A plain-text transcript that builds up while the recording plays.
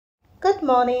Good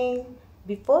morning.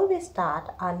 Before we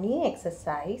start our new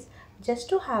exercise, just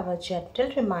to have a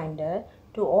gentle reminder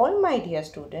to all my dear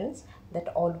students that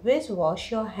always wash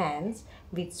your hands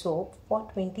with soap for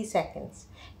 20 seconds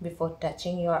before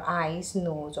touching your eyes,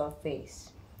 nose or face,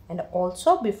 and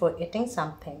also before eating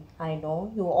something. I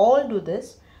know you all do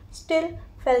this, still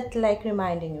felt like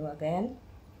reminding you again.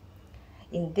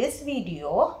 In this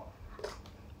video,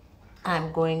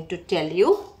 I'm going to tell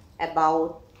you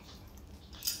about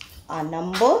a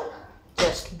number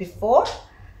just before,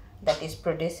 that is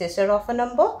predecessor of a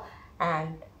number,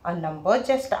 and a number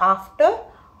just after,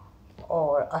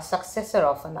 or a successor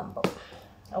of a number.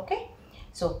 Okay,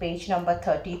 so page number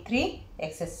 33,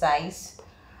 exercise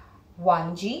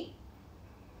 1G,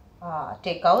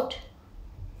 take out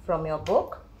from your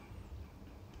book.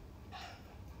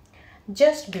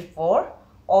 Just before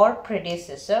or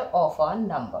predecessor of a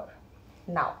number.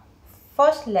 Now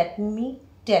first let me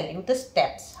tell you the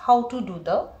steps how to do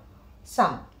the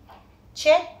sum.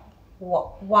 Check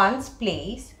one's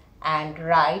place and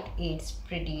write its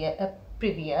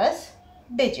previous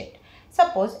digit.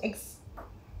 Suppose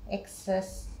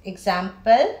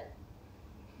example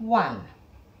 1.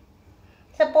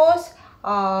 Suppose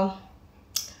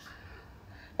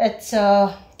it's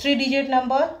a 3-digit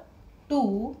number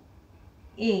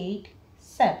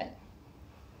 287.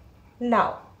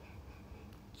 Now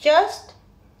just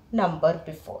number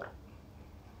before.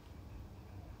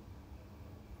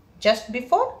 Just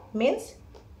before means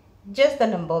just the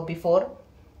number before.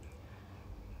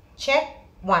 Check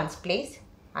one's place.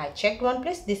 I checked one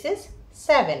place. This is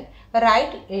 7.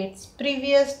 Write its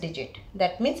previous digit.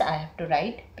 That means I have to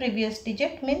write previous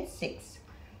digit means 6.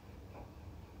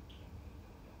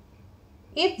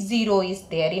 If 0 is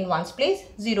there in one's place,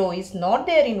 0 is not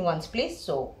there in one's place.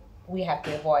 So we have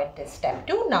to avoid this step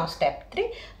 2. Now step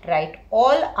 3. Write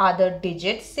all other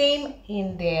digits same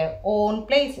in their own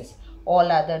places.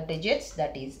 All other digits,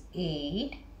 that is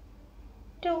 8,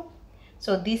 2.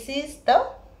 So this is the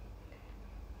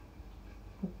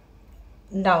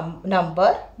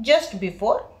number just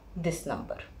before this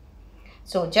number.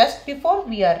 So just before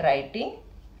we are writing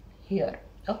here.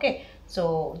 Okay,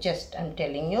 so just I'm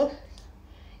telling you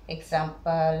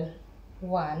example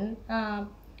 1,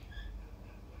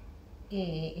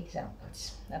 A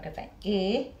examples. Okay, fine.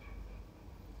 A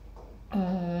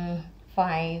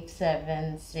 5,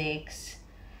 7, 6,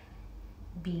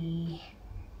 B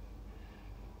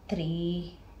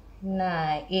 3,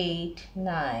 9, 8,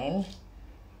 9,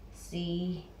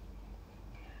 C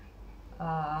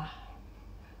 5,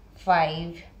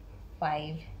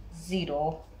 5,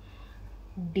 0,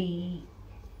 D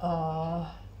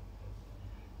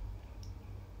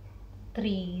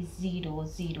 3, 0,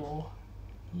 0,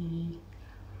 E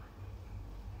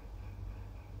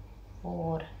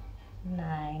 4,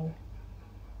 9,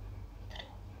 3.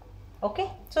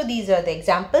 Okay, so these are the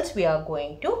examples we are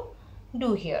going to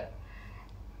do here.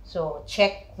 So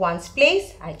check one's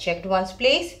place. I checked one's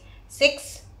place.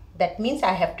 6. That means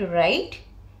I have to write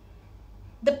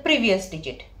the previous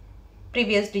digit.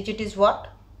 Previous digit is what?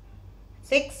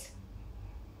 6.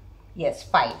 Yes,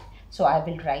 5. So I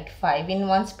will write 5 in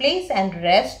one's place and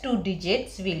rest 2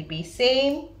 digits will be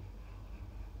same.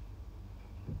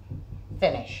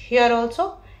 Finish. Here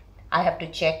also I have to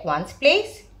check one's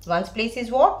place. One's place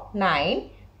is what? 9.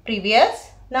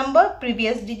 Previous number,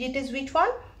 previous digit is which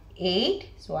one? 8.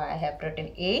 So I have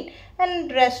written 8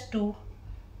 and rest 2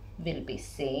 will be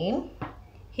same.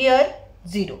 Here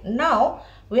 0. Now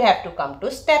we have to come to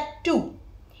step 2.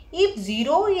 If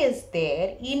 0 is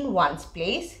there in one's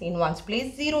place,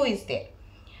 0 is there.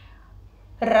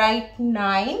 Write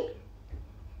 9,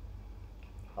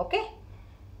 okay,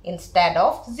 instead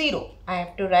of 0. I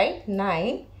have to write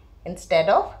 9 instead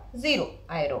of 0.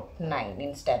 I wrote 9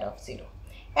 instead of 0.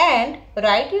 And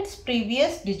write its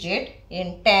previous digit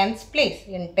in tens place.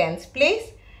 In tens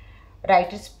place,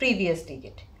 write its previous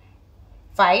digit.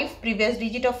 5, previous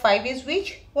digit of 5 is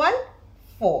which one?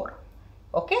 4.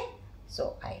 Okay,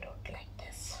 so I wrote like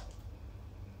this.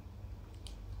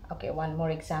 Okay, one more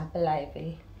example I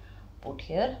will put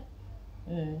here.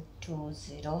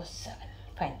 207.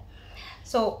 Fine.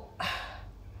 So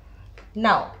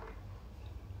now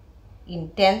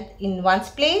in one's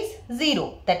place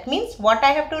 0. That means what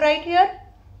I have to write here?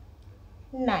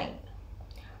 9.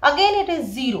 Again it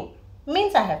is 0.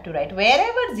 Means I have to write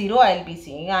wherever 0 I will be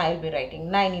seeing, I will be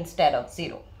writing 9 instead of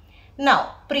 0.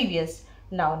 Now previous.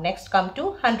 Now next come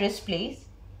to hundreds place.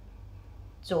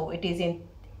 So it is in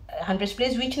hundreds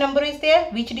place. Which number is there?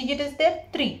 Which digit is there?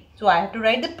 3. So I have to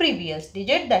write the previous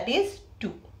digit, that is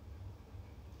 2.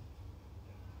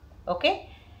 Okay.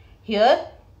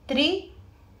 Here 3,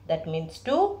 that means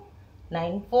 2.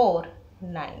 9 4,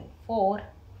 9 4.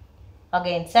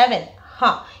 Again 7.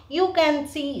 You can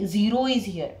see 0 is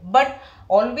here, but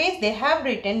always they have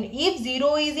written if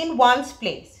 0 is in ones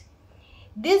place.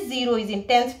 This 0 is in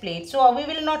tens place, so we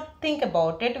will not think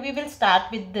about it. We will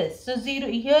start with this. So 0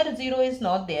 here, 0 is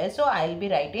not there, so I will be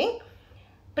writing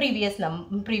previous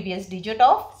digit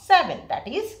of 7, that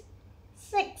is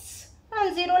 6,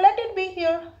 and 0 let it be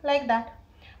here like that.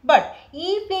 But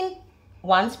if in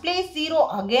ones place 0,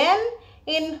 again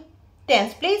in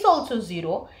tens place also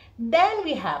 0, then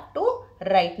we have to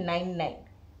write 9 9.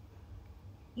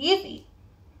 If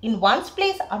in ones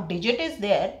place a digit is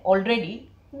there already,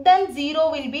 then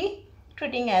 0 will be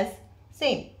treating as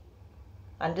same.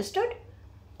 Understood?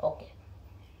 Okay.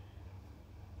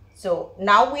 So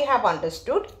now we have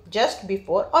understood just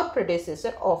before or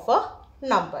predecessor of a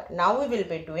number. Now we will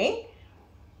be doing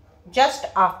just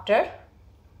after.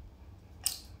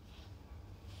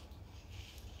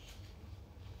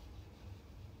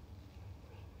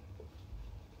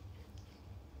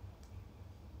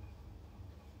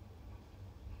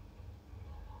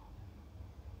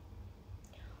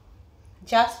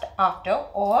 Just after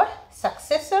or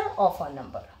successor of a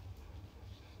number.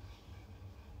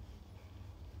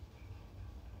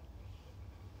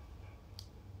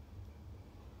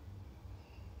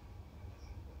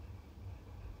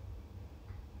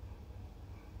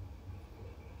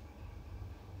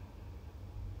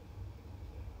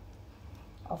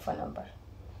 Of a number.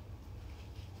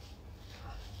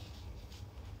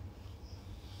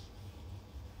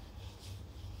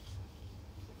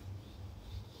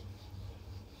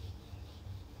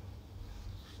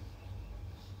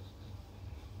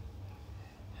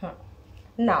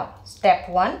 Now step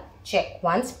 1, check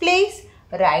ones place,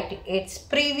 write its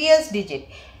previous digit.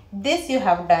 This you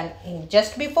have done in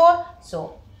just before,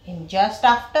 so in just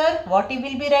after, what you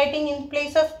will be writing in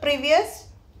place of previous?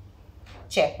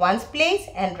 Check ones place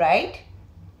and write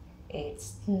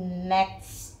its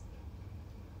next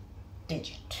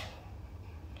digit.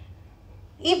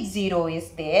 If 0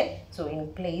 is there, so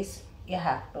in place you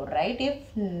have to write.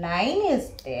 If 9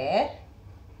 is there,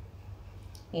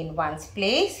 in ones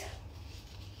place,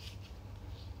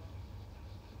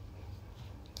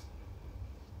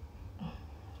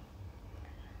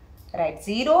 write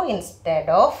 0 instead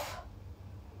of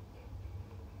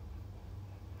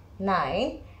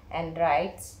 9 and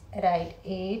write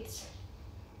 8's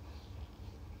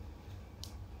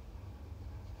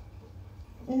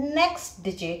next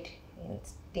digit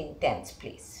in tens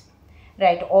place.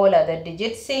 Write all other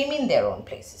digits same in their own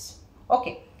places.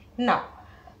 Okay. Now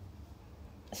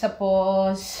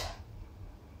suppose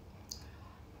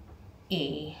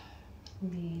A,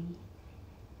 B,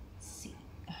 C,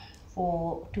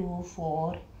 4, 2,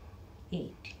 4,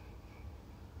 8.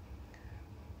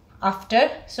 After,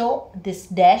 so this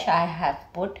dash I have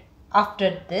put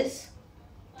after this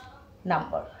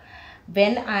number.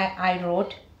 When I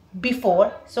wrote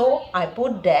before, so I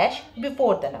put dash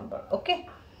before the number. Okay.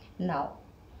 Now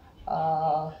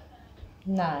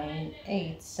 9,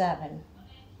 8, 7,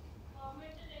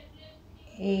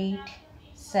 8,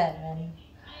 7,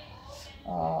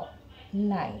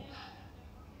 9.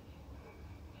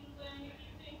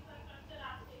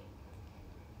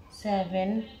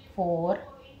 7, 4,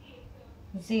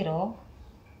 0,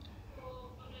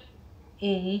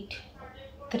 8,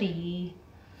 3,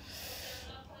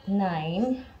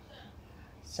 9.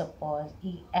 Suppose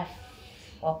EF.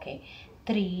 Okay.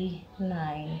 3,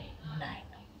 9, 9.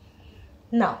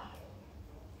 Now,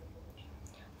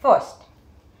 first,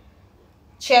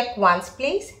 check ones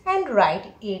place and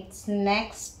write its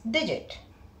next digit.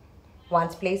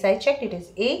 Ones place I checked, it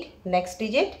is 8. Next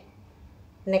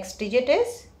digit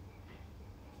is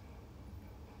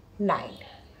 9.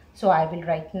 So I will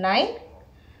write 9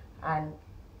 and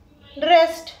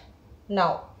rest.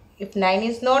 Now, if 9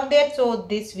 is not there, so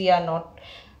this we are not,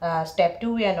 step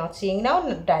 2 we are not seeing now.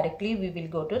 Directly we will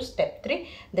go to step 3,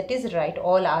 that is write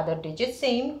all other digits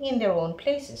same in their own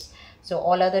places. So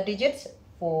all other digits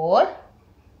 4,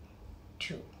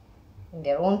 2 in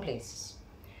their own places.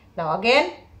 Now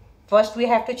again, first we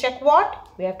have to check what?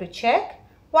 We have to check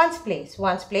ones place.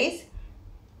 Ones place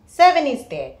 7 is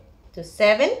there. So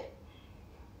 7,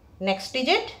 next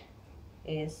digit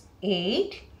is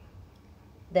 8.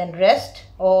 Then rest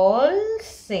all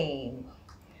same.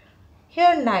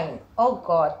 Here 9. Oh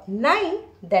God, 9.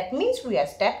 That means we are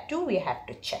step 2. We have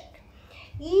to check.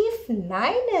 If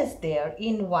 9 is there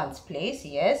in ones place,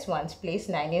 yes, ones place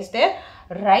 9 is there,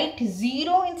 write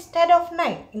 0 instead of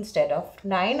 9. Instead of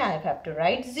 9, I have to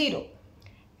write 0.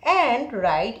 And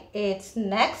write its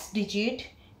next digit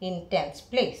in tens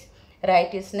place.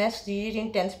 Write its next digit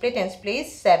in tens place. Tens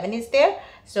place 7 is there.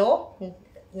 So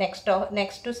next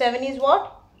to 7 is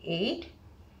what? 8.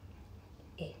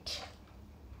 8.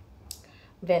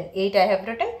 When 8 I have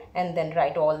written, and then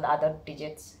write all the other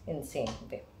digits in same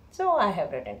way. So I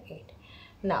have written 8.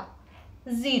 Now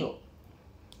 0.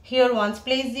 Here ones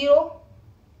place 0.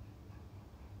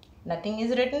 Nothing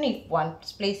is written if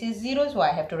ones place is 0. So I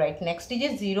have to write next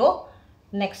digit 0.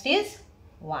 Next is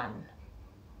 1.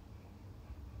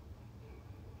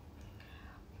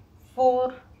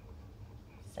 4,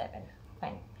 7.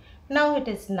 Fine. Now it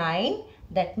is 9.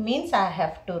 That means I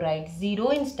have to write 0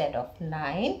 instead of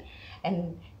 9.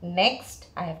 And next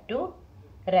I have to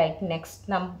write next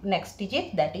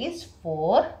digit, that is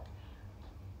 4.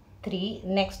 3.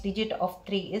 Next digit of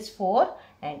 3 is 4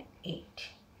 and 8.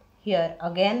 Here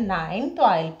again 9. So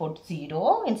I will put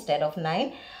 0 instead of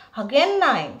 9. Again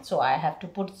 9. So I have to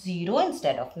put 0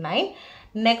 instead of 9.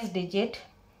 Next digit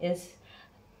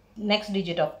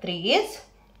of 3 is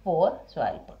 4. So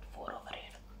I will put 4 over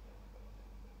here.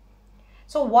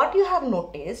 So what you have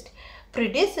noticed,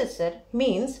 predecessor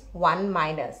means 1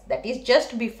 minus, that is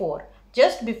just before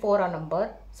a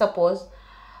number. Suppose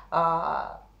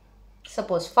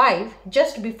 5,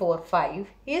 just before 5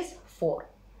 is 4.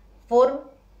 4,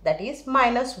 that is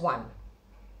minus 1.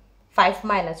 5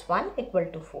 minus 1 equal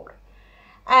to 4.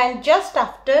 And just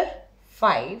after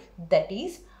 5, that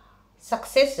is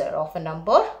successor of a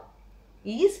number,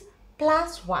 is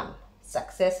plus 1.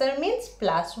 Successor means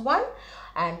plus 1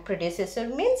 and predecessor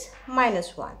means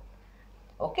minus 1.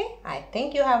 Okay, I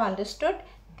think you have understood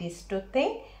these two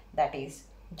things, that is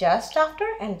just after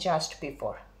and just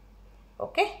before.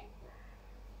 Okay,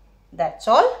 that's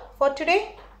all for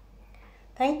today.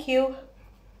 Thank you.